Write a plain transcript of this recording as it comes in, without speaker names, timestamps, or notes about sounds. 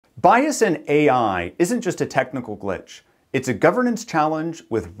Bias in AI isn't just a technical glitch. It's a governance challenge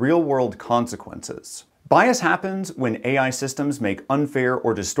with real-world consequences. Bias happens when AI systems make unfair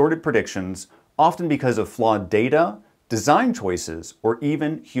or distorted predictions, often because of flawed data, design choices, or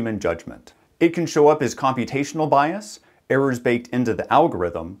even human judgment. It can show up as computational bias, errors baked into the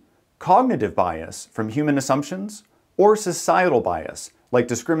algorithm, cognitive bias from human assumptions, or societal bias, like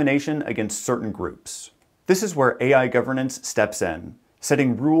discrimination against certain groups. This is where AI governance steps in,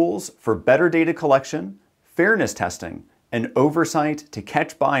 setting rules for better data collection, fairness testing, and oversight to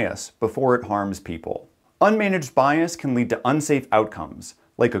catch bias before it harms people. Unmanaged bias can lead to unsafe outcomes,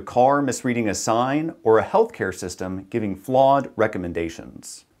 like a car misreading a sign or a healthcare system giving flawed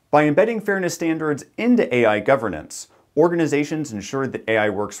recommendations. By embedding fairness standards into AI governance, organizations ensure that AI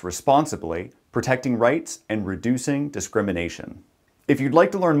works responsibly, protecting rights and reducing discrimination. If you'd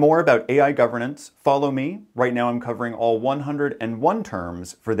like to learn more about AI governance, follow me. Right now I'm covering all 101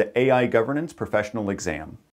 terms for the AI Governance Professional Exam.